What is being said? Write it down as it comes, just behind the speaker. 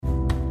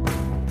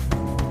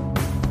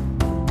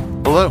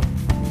Hello.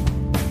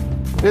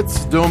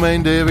 It's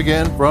Domain Dave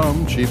again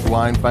from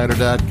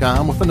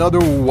CheapWineFinder.com with another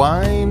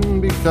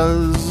wine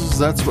because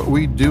that's what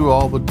we do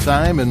all the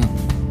time. And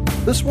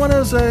this one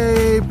is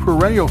a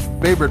perennial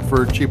favorite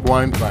for Cheap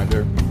Wine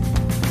Finder.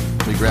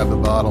 Let me grab the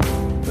bottle.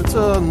 It's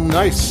a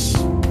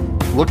nice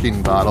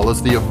looking bottle.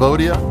 It's the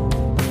Evodia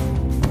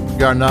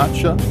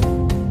Garnacha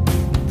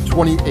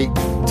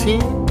 2018.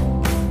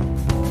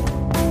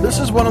 This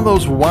is one of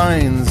those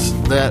wines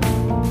that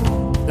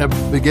have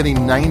been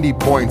getting 90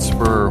 points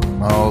for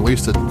at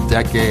least a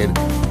decade.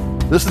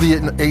 This is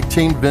the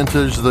 18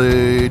 vintage.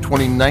 The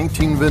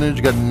 2019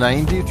 vintage got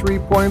 93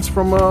 points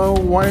from a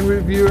wine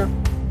reviewer.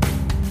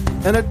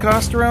 And it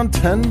cost around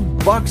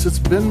 $10. It's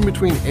been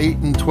between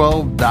 $8 and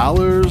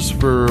 $12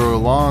 for a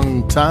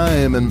long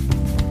time. And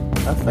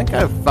I think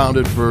I've found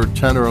it for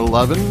 10 or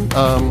 11.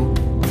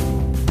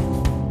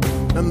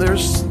 And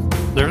there's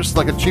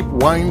like a cheap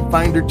wine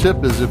finder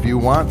tip is if you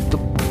want the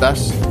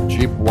best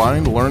cheap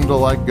wine, learn to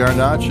like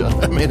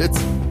Garnacha. I mean,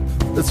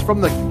 it's from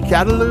the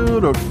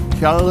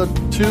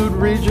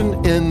Calatayud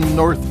region in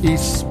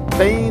northeast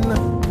Spain.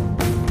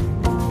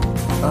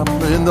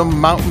 In the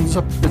mountains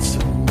up, it's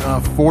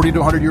 40 to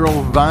 100 year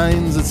old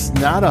vines. It's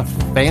not a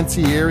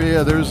fancy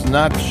area. There's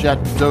not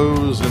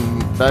chateaus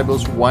and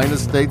fabulous wine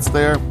estates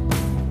there.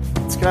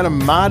 It's kind of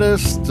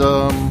modest.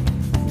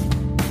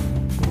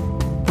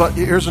 But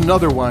here's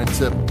another wine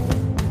tip.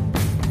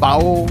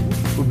 Foul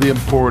the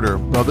importer.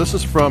 Now, this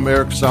is from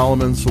Eric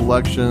Solomon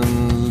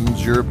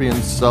Selections, European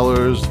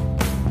Cellars.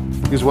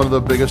 He's one of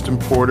the biggest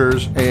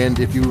importers. And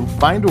if you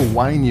find a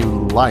wine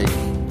you like,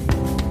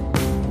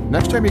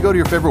 next time you go to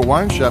your favorite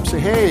wine shop, say,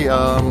 hey,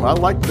 I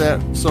like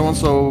that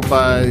so-and-so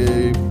by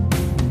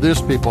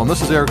this people. And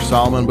this is Eric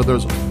Solomon, but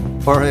there's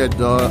Jorge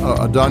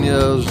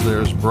Adonez,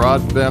 there's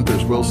Broadbent,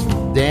 there's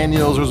Wilson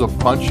Daniels. There's a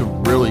bunch of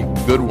really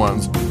good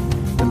ones.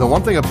 And the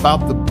one thing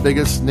about the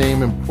biggest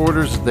name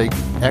importers, they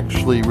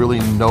actually really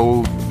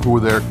know who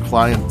their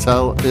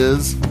clientele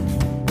is,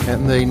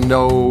 and they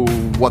know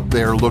what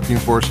they're looking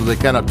for, so they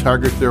kind of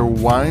target their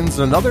wines.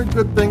 Another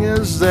good thing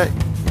is that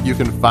you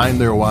can find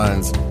their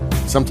wines.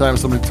 Sometimes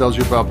somebody tells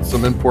you about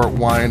some import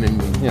wine,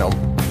 and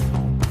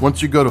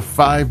once you go to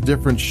 5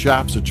 different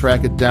shops to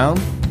track it down,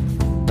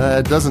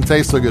 it doesn't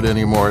taste so good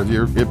anymore.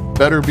 It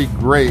better be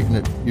great, and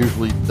it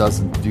usually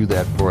doesn't do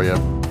that for you.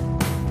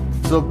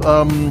 So,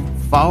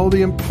 follow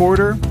the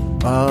importer.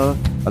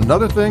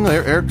 Another thing,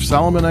 Eric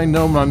Solomon, I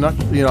know, I'm not,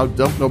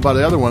 don't know about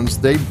the other ones.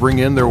 They bring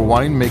in their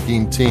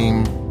winemaking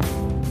team,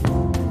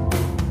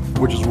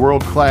 which is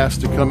world class,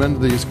 to come into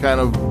these kind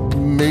of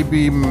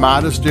maybe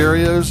modest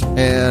areas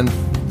and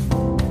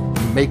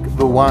make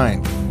the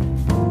wine.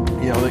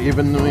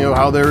 Even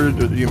how they're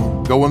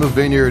go in the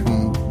vineyard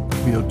and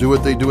do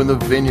what they do in the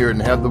vineyard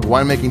and have the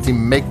winemaking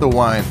team make the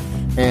wine.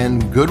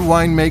 And good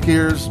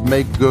winemakers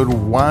make good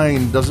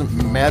wine. Doesn't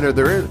matter.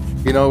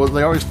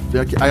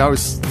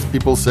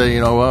 People say,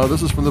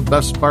 this is from the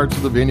best parts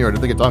of the vineyard. I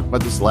think I talked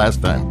about this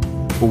last time.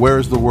 But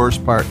where's the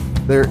worst part?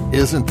 There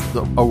isn't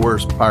a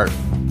worst part.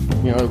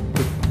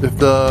 If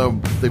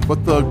they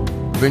put the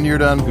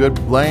vineyard on good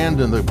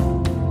land and the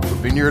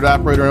vineyard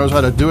operator knows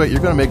how to do it, you're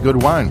going to make good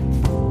wine.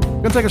 I'm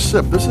going to take a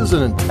sip. This is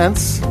an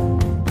intense,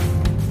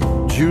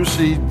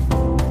 juicy,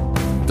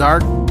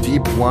 dark,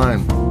 deep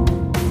wine.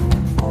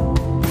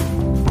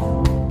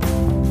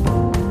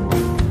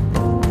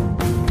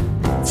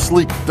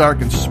 Sleek,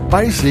 dark, and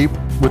spicy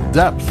with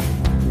depth.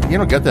 You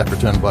don't get that for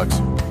 $10.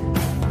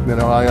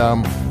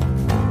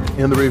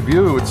 In the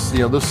review, it's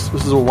this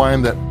is a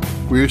wine that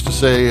we used to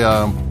say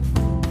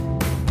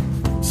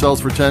sells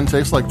for 10,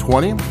 tastes like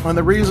 20. And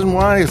the reason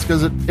why is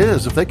because it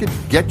is. If they could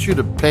get you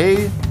to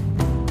pay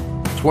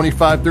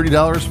 $25,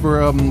 $30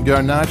 for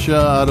Garnacha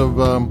out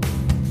of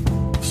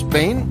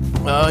Spain,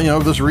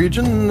 this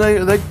region,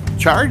 they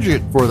charge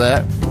it for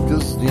that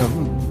because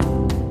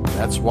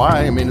that's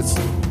why. I mean,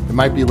 it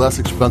might be less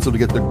expensive to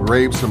get the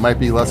grapes. It might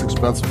be less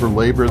expensive for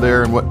labor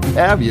there and what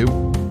have you.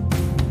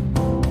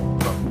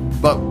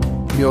 But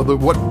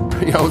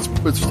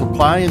it's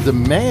supply and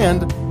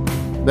demand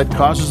that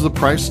causes the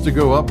price to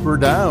go up or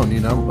down.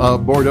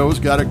 Bordeaux's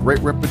got a great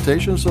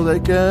reputation, so they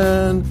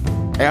can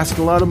ask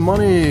a lot of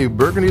money.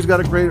 Burgundy's got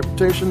a great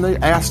reputation. They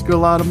ask a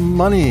lot of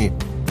money.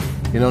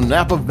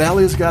 Napa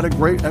Valley's got a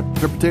great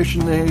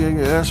reputation.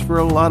 They ask for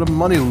a lot of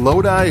money.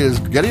 Lodi is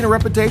getting a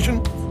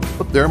reputation,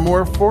 but they're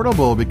more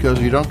affordable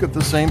because you don't get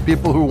the same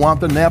people who want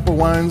the Napa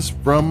wines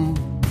from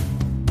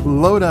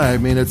Lodi. I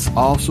mean, it's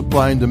all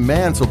supply and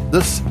demand. So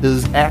this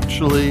is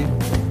actually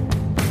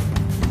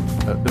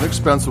an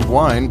expensive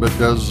wine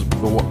because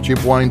the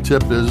cheap wine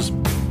tip is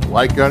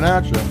like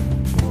Garnacha.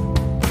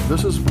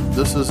 This is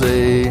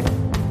a,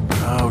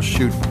 I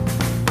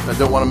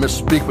don't want to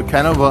misspeak, but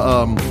kind of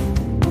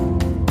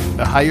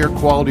a higher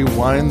quality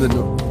wine than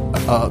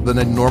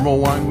a normal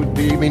wine would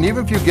be. I mean,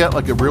 even if you get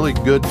like a really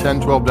good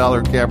 $10,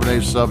 $12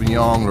 Cabernet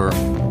Sauvignon or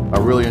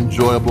a really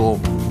enjoyable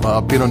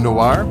Pinot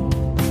Noir,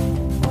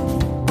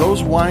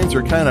 those wines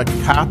are kind of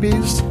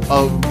copies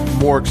of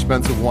more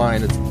expensive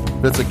wine. If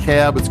it's a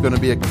cab, it's going to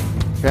be a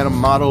kind of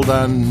modeled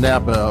on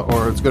Napa,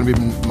 or it's going to be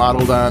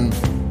modeled on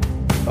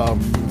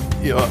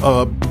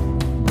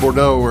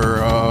Bordeaux,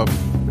 or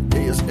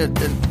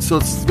so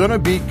it's going to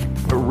be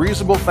a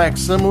reasonable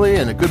facsimile,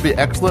 and it could be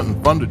excellent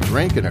and fun to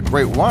drink and a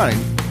great wine.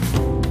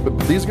 But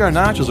these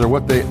Garnachas are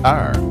what they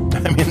are.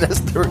 I mean,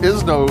 there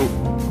is no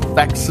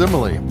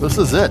facsimile. This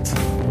is it.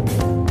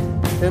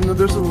 And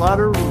there's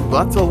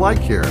lots to like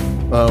here.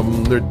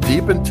 They're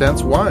deep,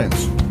 intense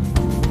wines.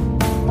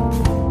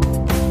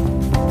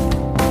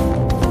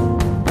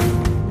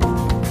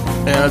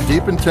 And a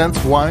deep,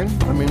 intense wine,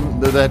 I mean,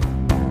 that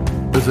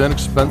is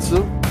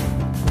inexpensive.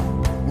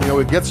 You know,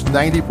 it gets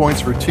 90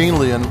 points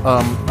routinely, and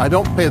I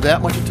don't pay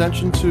that much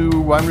attention to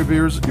wine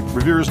reviewers'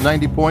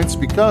 90 points,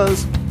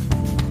 because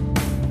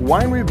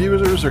wine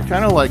reviewers are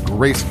kind of like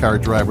race car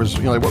drivers.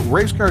 You know, like what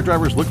race car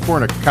drivers look for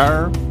in a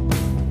car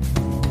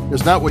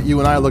is not what you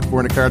and I look for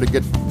in a car to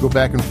go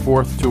back and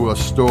forth to a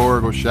store,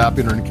 go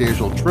shopping, or an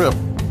occasional trip.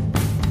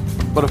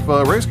 But if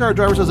a race car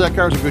driver says that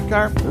car is a good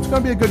car, it's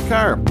going to be a good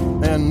car.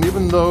 And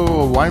even though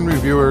a wine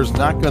reviewer is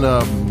not going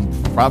to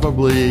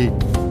probably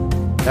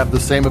have the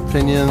same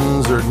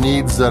opinions or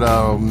needs that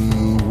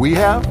we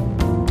have,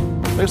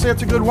 they say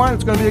it's a good wine,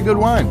 it's going to be a good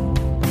wine.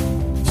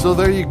 So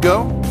there you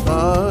go.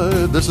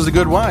 This is a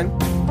good wine.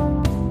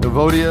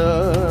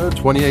 Evodia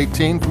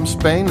 2018 from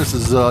Spain. This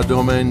is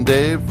Domain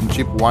Dave from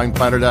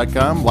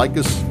CheapWineFinder.com. Like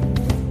us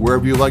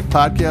wherever you like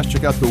podcasts.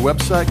 Check out the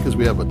website, because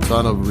we have a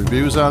ton of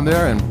reviews on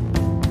there. And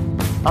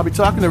I'll be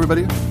talking to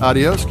everybody.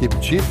 Adios. Keep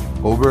it cheap.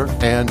 Over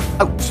and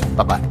out.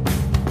 Bye-bye.